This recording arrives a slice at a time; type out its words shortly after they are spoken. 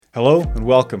Hello and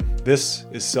welcome. This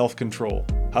is Self-Control,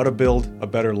 How to Build a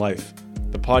Better Life,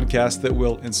 the podcast that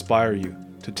will inspire you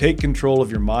to take control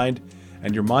of your mind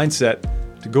and your mindset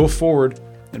to go forward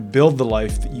and build the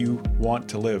life that you want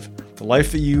to live, the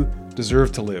life that you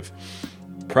deserve to live.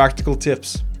 Practical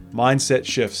tips, mindset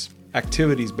shifts,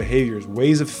 activities, behaviors,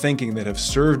 ways of thinking that have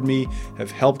served me, have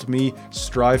helped me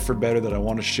strive for better that I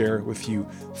want to share with you.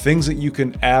 Things that you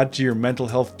can add to your mental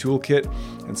health toolkit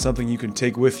and something you can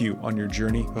take with you on your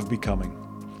journey of becoming.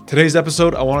 Today's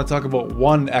episode, I want to talk about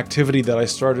one activity that I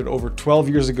started over 12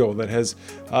 years ago that has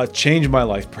changed my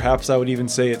life. Perhaps I would even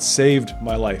say it saved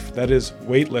my life. That is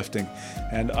weightlifting.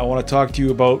 And I want to talk to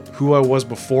you about who I was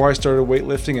before I started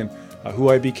weightlifting and who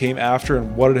I became after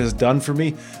and what it has done for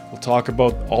me. We'll talk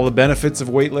about all the benefits of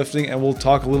weightlifting, and we'll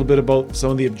talk a little bit about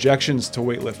some of the objections to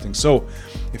weightlifting. So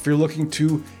if you're looking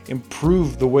to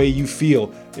improve the way you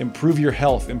feel, improve your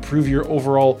health, improve your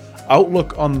overall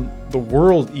outlook on the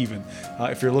world even,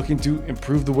 if you're looking to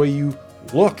improve the way you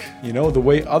look, the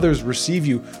way others receive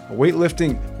you,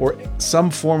 weightlifting or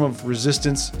some form of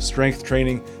resistance strength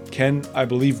training can, I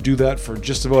believe, do that for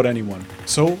just about anyone.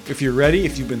 So if you're ready,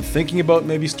 if you've been thinking about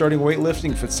maybe starting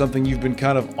weightlifting, if it's something you've been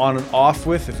kind of on and off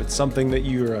with, if it's something that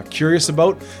you're curious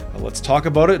about, let's talk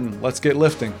about it and let's get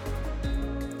lifting.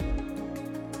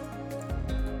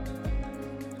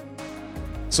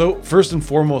 So first and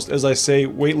foremost, as I say,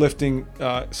 weightlifting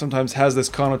sometimes has this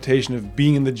connotation of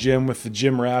being in the gym with the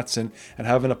gym rats and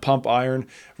having a pump iron.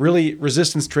 Really,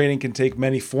 resistance training can take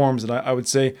many forms, and I would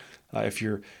say if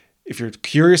you're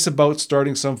curious about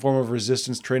starting some form of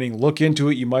resistance training, look into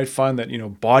it. You might find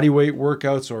that body weight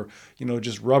workouts or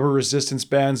just rubber resistance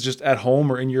bands just at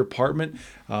home or in your apartment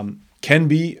can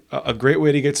be a great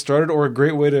way to get started or a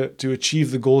great way to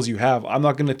achieve the goals you have. I'm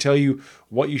not going to tell you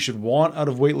what you should want out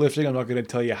of weightlifting. I'm not going to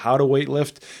tell you how to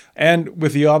weightlift. And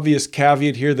with the obvious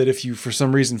caveat here that if you, for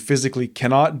some reason, physically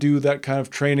cannot do that kind of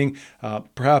training,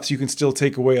 perhaps you can still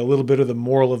take away a little bit of the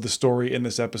moral of the story in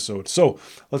this episode. So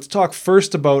let's talk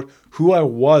first about who I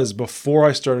was before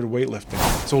I started weightlifting.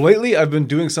 So lately, I've been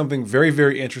doing something very,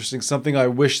 very interesting, something I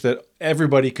wish that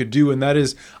everybody could do, and that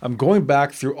is I'm going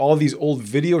back through all these old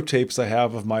videotapes I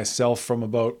have of myself from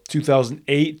about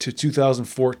 2008 to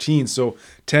 2014, so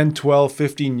 10, 12,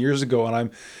 15 years ago,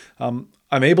 and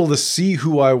I'm able to see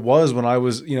who I was when I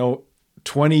was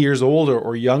 20 years old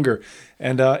or younger,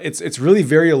 and it's really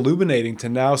very illuminating to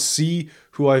now see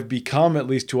who I've become, at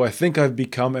least who I think I've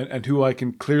become, and who I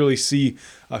can clearly see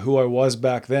who I was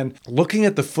back then. Looking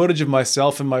at the footage of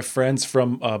myself and my friends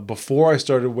from before I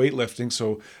started weightlifting,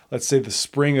 so let's say the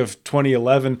spring of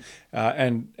 2011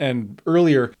 and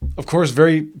earlier, of course,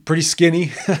 pretty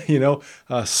skinny,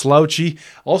 slouchy.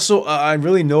 Also, I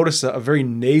really noticed a very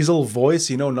nasal voice,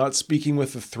 not speaking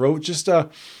with the throat, just a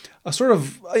sort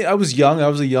of, I was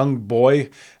a young boy,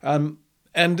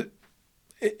 and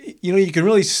you can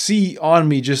really see on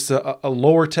me just a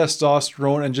lower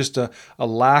testosterone and just a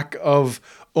lack of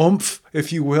oomph,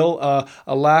 if you will,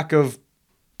 a lack of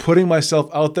putting myself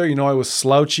out there. I was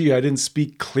slouchy. I didn't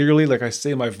speak clearly. Like I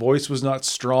say, my voice was not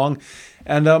strong.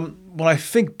 And when I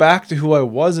think back to who I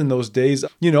was in those days,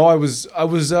 I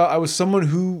was someone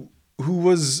who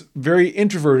was very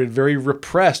introverted, very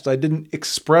repressed. I didn't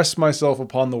express myself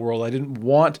upon the world. I didn't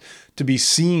want to be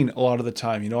seen a lot of the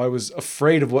time. I was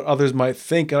afraid of what others might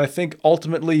think. And I think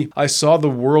ultimately I saw the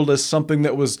world as something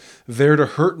that was there to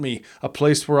hurt me, a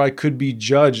place where I could be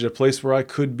judged, a place where I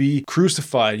could be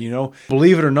crucified.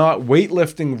 Believe it or not,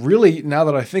 weightlifting really, now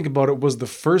that I think about it, was the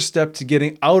first step to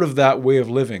getting out of that way of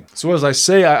living. So as I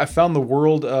say, I found the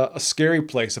world a scary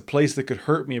place, a place that could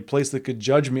hurt me, a place that could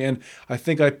judge me. And I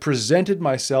think I presented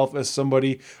myself as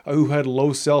somebody who had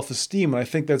low self-esteem. And I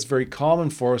think that's very common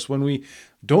for us when we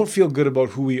don't feel good about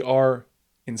who we are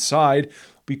inside.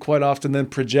 We quite often then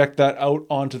project that out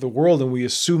onto the world, and we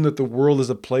assume that the world is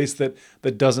a place that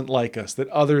doesn't like us, that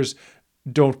others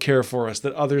don't care for us,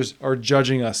 that others are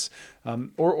judging us,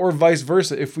 or vice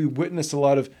versa. If we witness a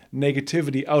lot of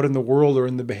negativity out in the world or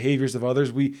in the behaviors of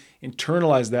others, we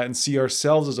internalize that and see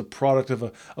ourselves as a product of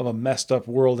a messed up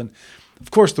world. And of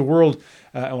course, the world,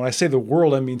 and when I say the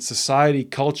world, I mean society,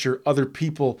 culture, other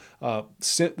people,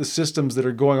 the systems that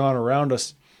are going on around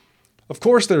us. Of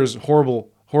course, there's horrible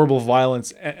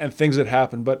violence and things that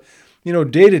happen, but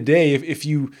day to day, if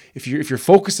you're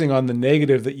focusing on the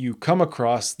negative that you come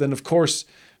across, then of course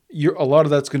a lot of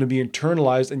that's going to be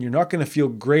internalized, and you're not going to feel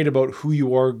great about who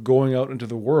you are going out into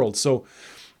the world. So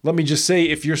let me just say,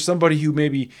 if you're somebody who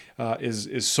maybe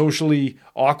is socially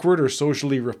awkward or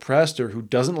socially repressed or who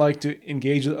doesn't like to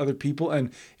engage with other people, and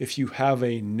if you have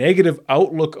a negative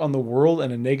outlook on the world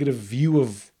and a negative view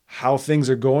of how things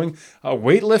are going,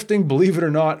 weightlifting, believe it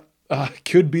or not,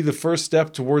 could be the first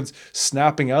step towards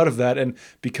snapping out of that and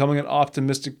becoming an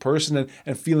optimistic person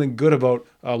and feeling good about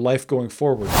life going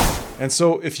forward. And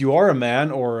so if you are a man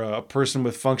or a person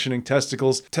with functioning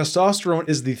testicles, testosterone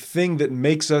is the thing that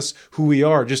makes us who we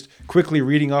are. Just quickly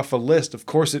reading off a list, of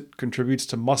course, it contributes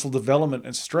to muscle development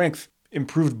and strength.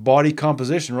 Improved body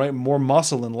composition, right? More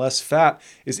muscle and less fat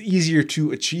is easier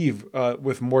to achieve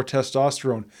with more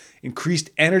testosterone. Increased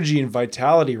energy and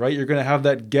vitality, right? You're going to have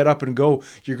that get up and go.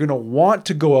 You're going to want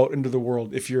to go out into the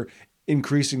world if you're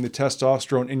increasing the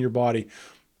testosterone in your body.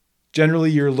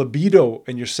 Generally, your libido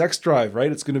and your sex drive,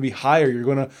 right? It's going to be higher. You're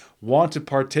going to want to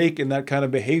partake in that kind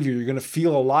of behavior. You're going to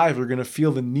feel alive. You're going to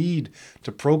feel the need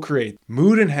to procreate.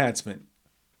 Mood enhancement.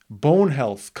 Bone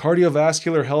health,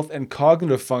 cardiovascular health, and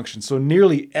cognitive function. So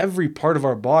nearly every part of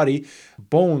our body,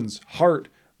 bones, heart,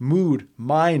 mood,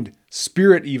 mind,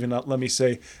 spirit even, let me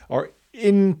say, are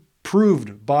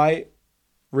improved by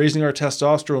raising our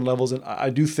testosterone levels. And I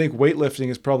do think weightlifting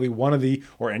is probably one of the,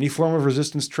 or any form of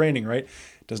resistance training, right?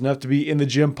 It doesn't have to be in the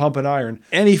gym pumping iron.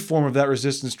 Any form of that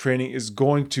resistance training is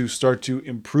going to start to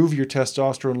improve your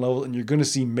testosterone level, and you're going to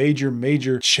see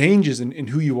major changes in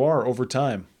who you are over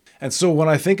time. And so when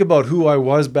I think about who I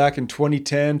was back in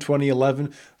 2010,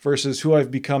 2011 versus who I've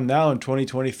become now in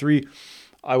 2023,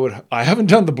 I haven't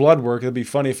done the blood work. It'd be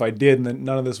funny if I did and then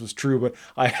none of this was true, but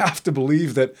I have to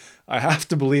believe that my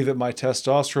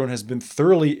testosterone has been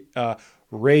thoroughly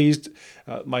raised.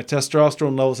 My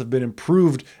testosterone levels have been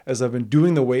improved as I've been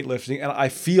doing the weightlifting, and I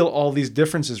feel all these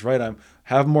differences, right? I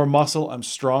have more muscle, I'm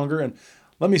stronger, and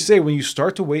let me say, when you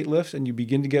start to weightlift and you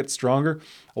begin to get stronger,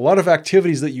 a lot of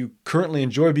activities that you currently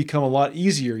enjoy become a lot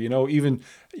easier. You know, even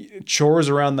chores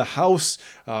around the house,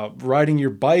 riding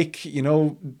your bike, you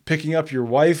know, picking up your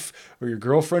wife or your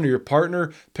girlfriend or your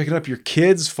partner, picking up your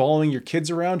kids, following your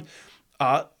kids around.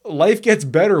 Life gets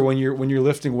better when you're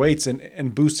lifting weights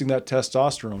and boosting that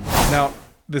testosterone. Now,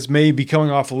 this may be coming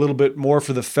off a little bit more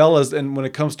for the fellas, and when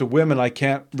it comes to women, I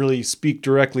can't really speak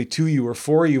directly to you or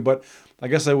for you, but I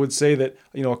guess I would say that,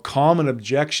 you know, a common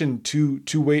objection to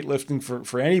weightlifting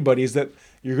for anybody is that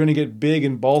you're going to get big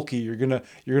and bulky. You're going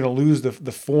to lose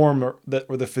the form or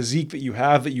the physique that you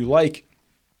have that you like.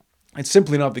 It's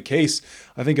simply not the case.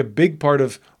 I think a big part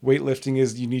of weightlifting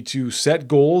is you need to set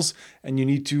goals and you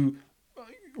need to,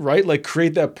 right, like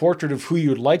create that portrait of who you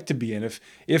would like to be. And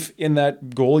if in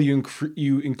that goal you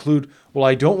include, well,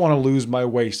 I don't want to lose my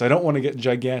waist, I don't want to get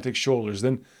gigantic shoulders,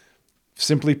 then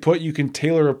simply put, you can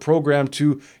tailor a program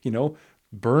to, you know,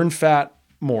 burn fat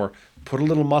more, put a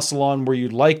little muscle on where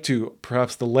you'd like to,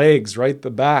 perhaps the legs, right, the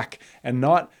back, and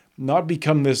not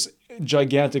become this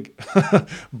gigantic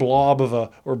blob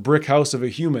or brick house of a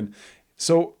human.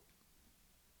 So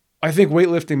I think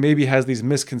weightlifting maybe has these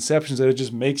misconceptions that it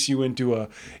just makes you into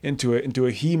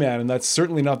a He-Man, and that's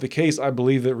certainly not the case. I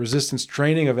believe that resistance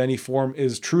training of any form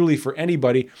is truly for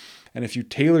anybody. And if you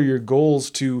tailor your goals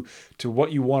to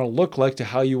what you want to look like, to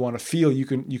how you want to feel, you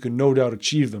can no doubt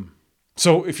achieve them.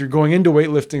 So if you're going into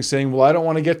weightlifting saying, well, I don't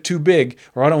want to get too big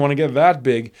or I don't want to get that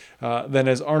big, then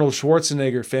as Arnold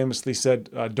Schwarzenegger famously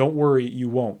said, don't worry, you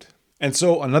won't. And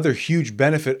so another huge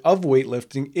benefit of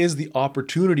weightlifting is the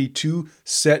opportunity to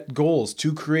set goals,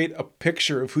 to create a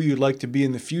picture of who you'd like to be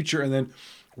in the future and then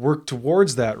work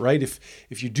towards that, right?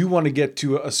 If you do want to get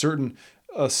to a certain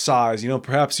size, you know,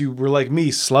 perhaps you were like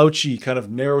me, slouchy, kind of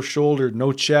narrow-shouldered,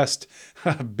 no chest,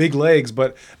 big legs,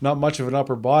 but not much of an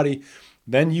upper body,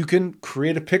 then you can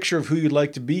create a picture of who you'd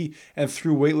like to be. And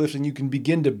through weightlifting, you can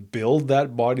begin to build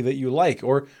that body that you like.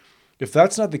 Or if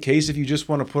that's not the case, if you just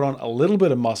want to put on a little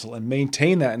bit of muscle and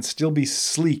maintain that and still be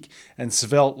sleek and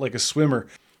svelte like a swimmer,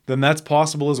 then that's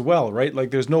possible as well, right?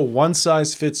 Like there's no one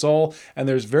size fits all, and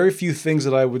there's very few things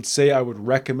that I would say I would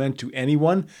recommend to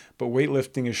anyone, but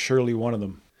weightlifting is surely one of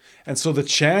them. And so the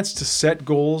chance to set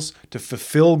goals, to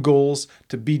fulfill goals,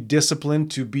 to be disciplined,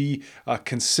 to be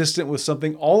consistent with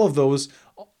something, all of those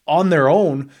on their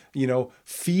own, you know,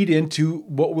 feed into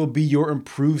what will be your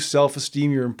improved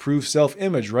self-esteem, your improved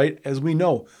self-image, right? As we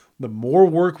know, the more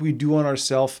work we do on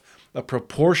ourselves, a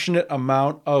proportionate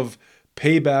amount of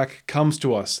payback comes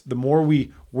to us. The more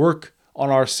we work on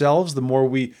ourselves, the more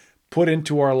we put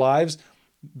into our lives,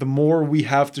 the more we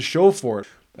have to show for it.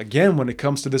 Again, when it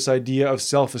comes to this idea of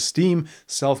self-esteem,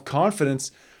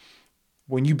 self-confidence,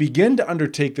 when you begin to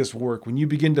undertake this work, when you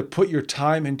begin to put your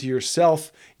time into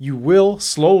yourself, you will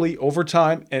slowly over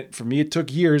time, and for me it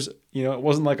took years, you know, it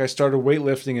wasn't like I started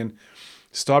weightlifting and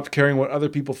stopped caring what other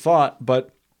people thought,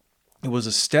 but it was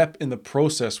a step in the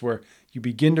process where you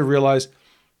begin to realize,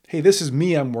 hey, this is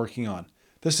me I'm working on.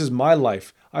 This is my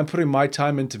life. I'm putting my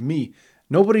time into me.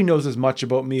 Nobody knows as much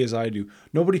about me as I do.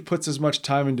 Nobody puts as much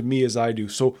time into me as I do.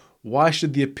 So Why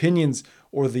should the opinions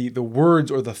or the words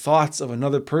or the thoughts of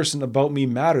another person about me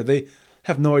matter? They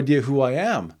have no idea who I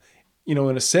am. In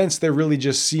a sense, they're really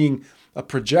just seeing a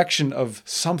projection of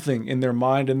something in their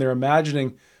mind, and they're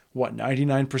imagining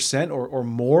 99% or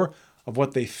more of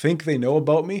what they think they know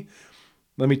about me.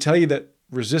 Let me tell you that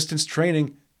resistance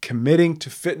training, committing to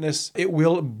fitness, it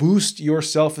will boost your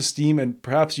self-esteem, and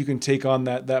perhaps you can take on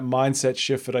that mindset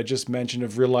shift that I just mentioned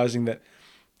of realizing that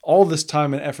all this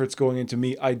time and effort's going into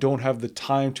me. I don't have the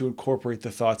time to incorporate the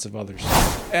thoughts of others.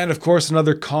 And of course,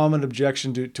 another common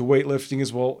objection to weightlifting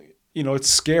is, well, it's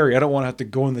scary. I don't want to have to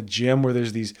go in the gym where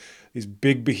there's these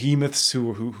big behemoths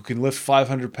who can lift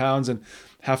 500 pounds and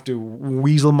have to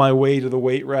weasel my way to the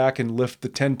weight rack and lift the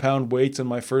 10-pound weights on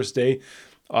my first day.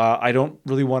 I don't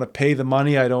really want to pay the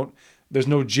money. There's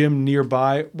no gym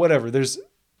nearby, whatever. There's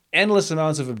endless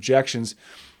amounts of objections.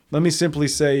 Let me simply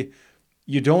say,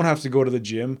 you don't have to go to the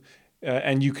gym,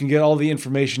 and you can get all the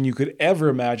information you could ever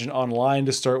imagine online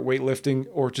to start weightlifting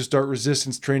or to start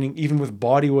resistance training, even with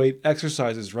body weight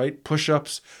exercises, right?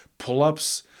 Push-ups,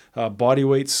 pull-ups, body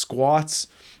weight squats,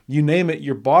 you name it.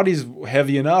 Your body's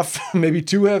heavy enough, maybe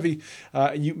too heavy.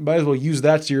 You might as well use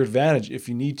that to your advantage if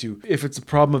you need to. If it's a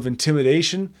problem of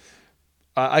intimidation,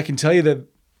 I can tell you that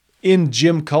in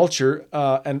gym culture,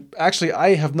 and actually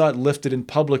I have not lifted in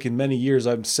public in many years.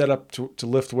 I'm set up to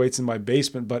lift weights in my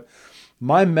basement, but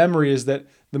my memory is that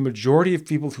the majority of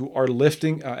people who are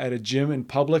lifting at a gym in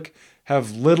public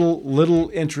have little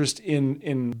interest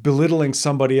in belittling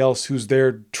somebody else who's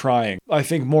there trying. I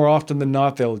think more often than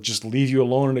not, they'll just leave you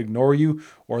alone and ignore you,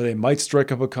 or they might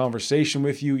strike up a conversation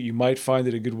with you. You might find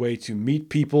it a good way to meet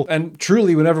people. And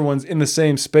truly, when everyone's in the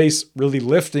same space, really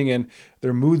lifting, and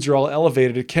their moods are all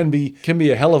elevated, it can be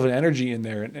a hell of an energy in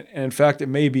there. And in fact, it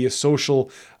may be a social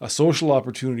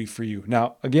opportunity for you.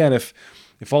 Now, again, if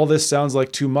all this sounds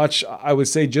like too much, I would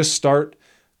say just start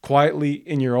quietly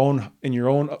in your own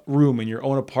room, in your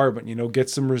own apartment. Get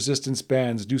some resistance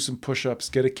bands, do some push-ups,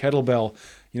 get a kettlebell.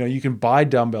 You can buy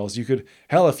dumbbells. You could,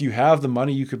 hell, if you have the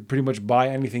money, you could pretty much buy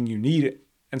anything you need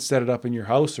and set it up in your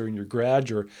house or in your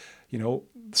garage or,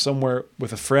 somewhere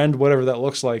with a friend, whatever that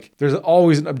looks like. There's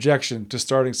always an objection to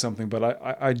starting something, but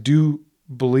I do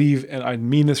believe, and I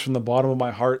mean this from the bottom of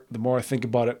my heart, the more I think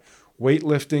about it,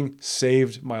 weightlifting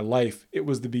saved my life. It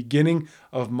was the beginning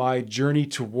of my journey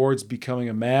towards becoming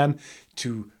a man,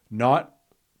 to not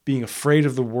being afraid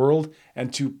of the world,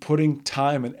 and to putting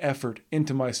time and effort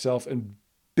into myself and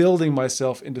building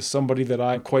myself into somebody that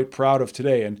I'm quite proud of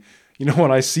today. And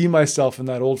when I see myself in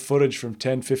that old footage from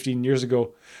 10, 15 years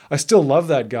ago, I still love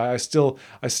that guy. I still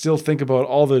think about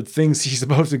all the things he's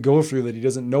about to go through that he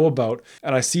doesn't know about.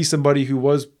 And I see somebody who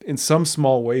was in some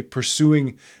small way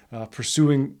pursuing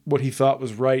what he thought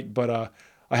was right. But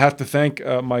I have to thank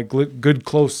my good,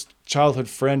 close childhood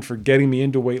friend for getting me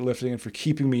into weightlifting and for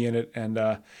keeping me in it. And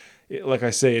like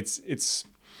I say,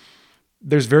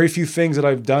 there's very few things that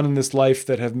I've done in this life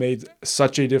that have made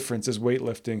such a difference as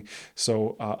weightlifting.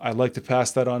 So I'd like to pass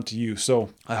that on to you. So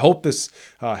I hope this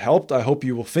helped. I hope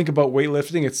you will think about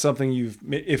weightlifting.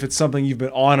 If it's something you've been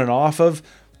on and off of,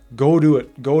 go do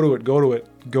it.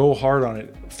 Go hard on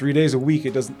it. 3 days a week.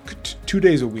 2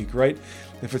 days a week, right?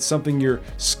 If it's something you're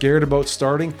scared about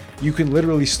starting, you can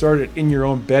literally start it in your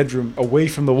own bedroom, away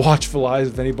from the watchful eyes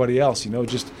of anybody else.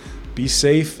 Just be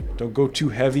safe. Don't go too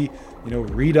heavy.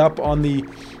 Read up on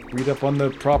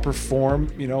the proper form.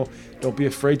 Don't be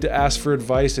afraid to ask for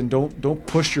advice, and don't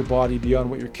push your body beyond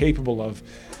what you're capable of,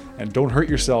 and don't hurt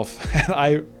yourself.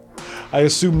 And I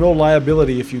assume no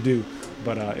liability if you do.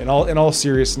 But in all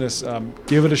seriousness,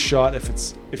 give it a shot.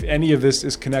 If any of this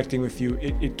is connecting with you,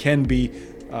 it could be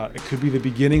the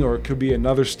beginning, or it could be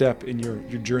another step in your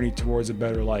journey towards a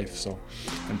better life. So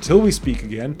until we speak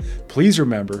again, please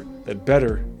remember that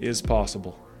better is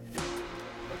possible.